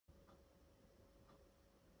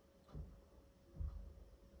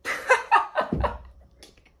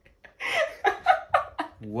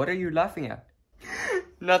What are you laughing at?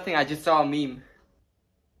 Nothing, I just saw a meme.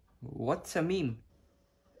 What's a meme?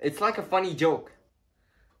 It's like a funny joke.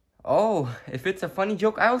 Oh, if it's a funny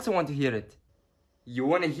joke, I also want to hear it. You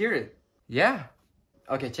want to hear it? Yeah.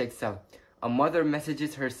 Okay, check this out. A mother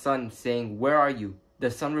messages her son saying, "Where are you?"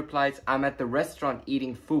 The son replies, "I'm at the restaurant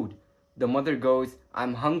eating food." The mother goes,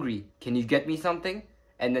 "I'm hungry. Can you get me something?"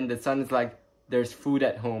 And then the son is like, "There's food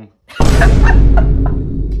at home."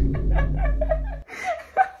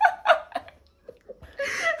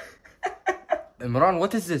 Imran,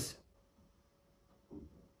 what is this?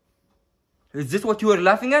 Is this what you were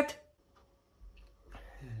laughing at?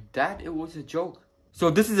 Dad, it was a joke. So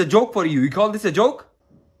this is a joke for you? You call this a joke?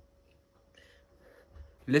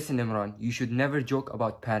 Listen, Imran, you should never joke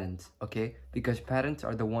about parents, okay? Because parents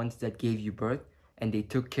are the ones that gave you birth and they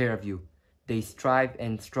took care of you. They strive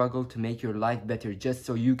and struggle to make your life better just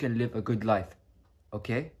so you can live a good life,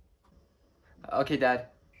 okay? Okay, Dad.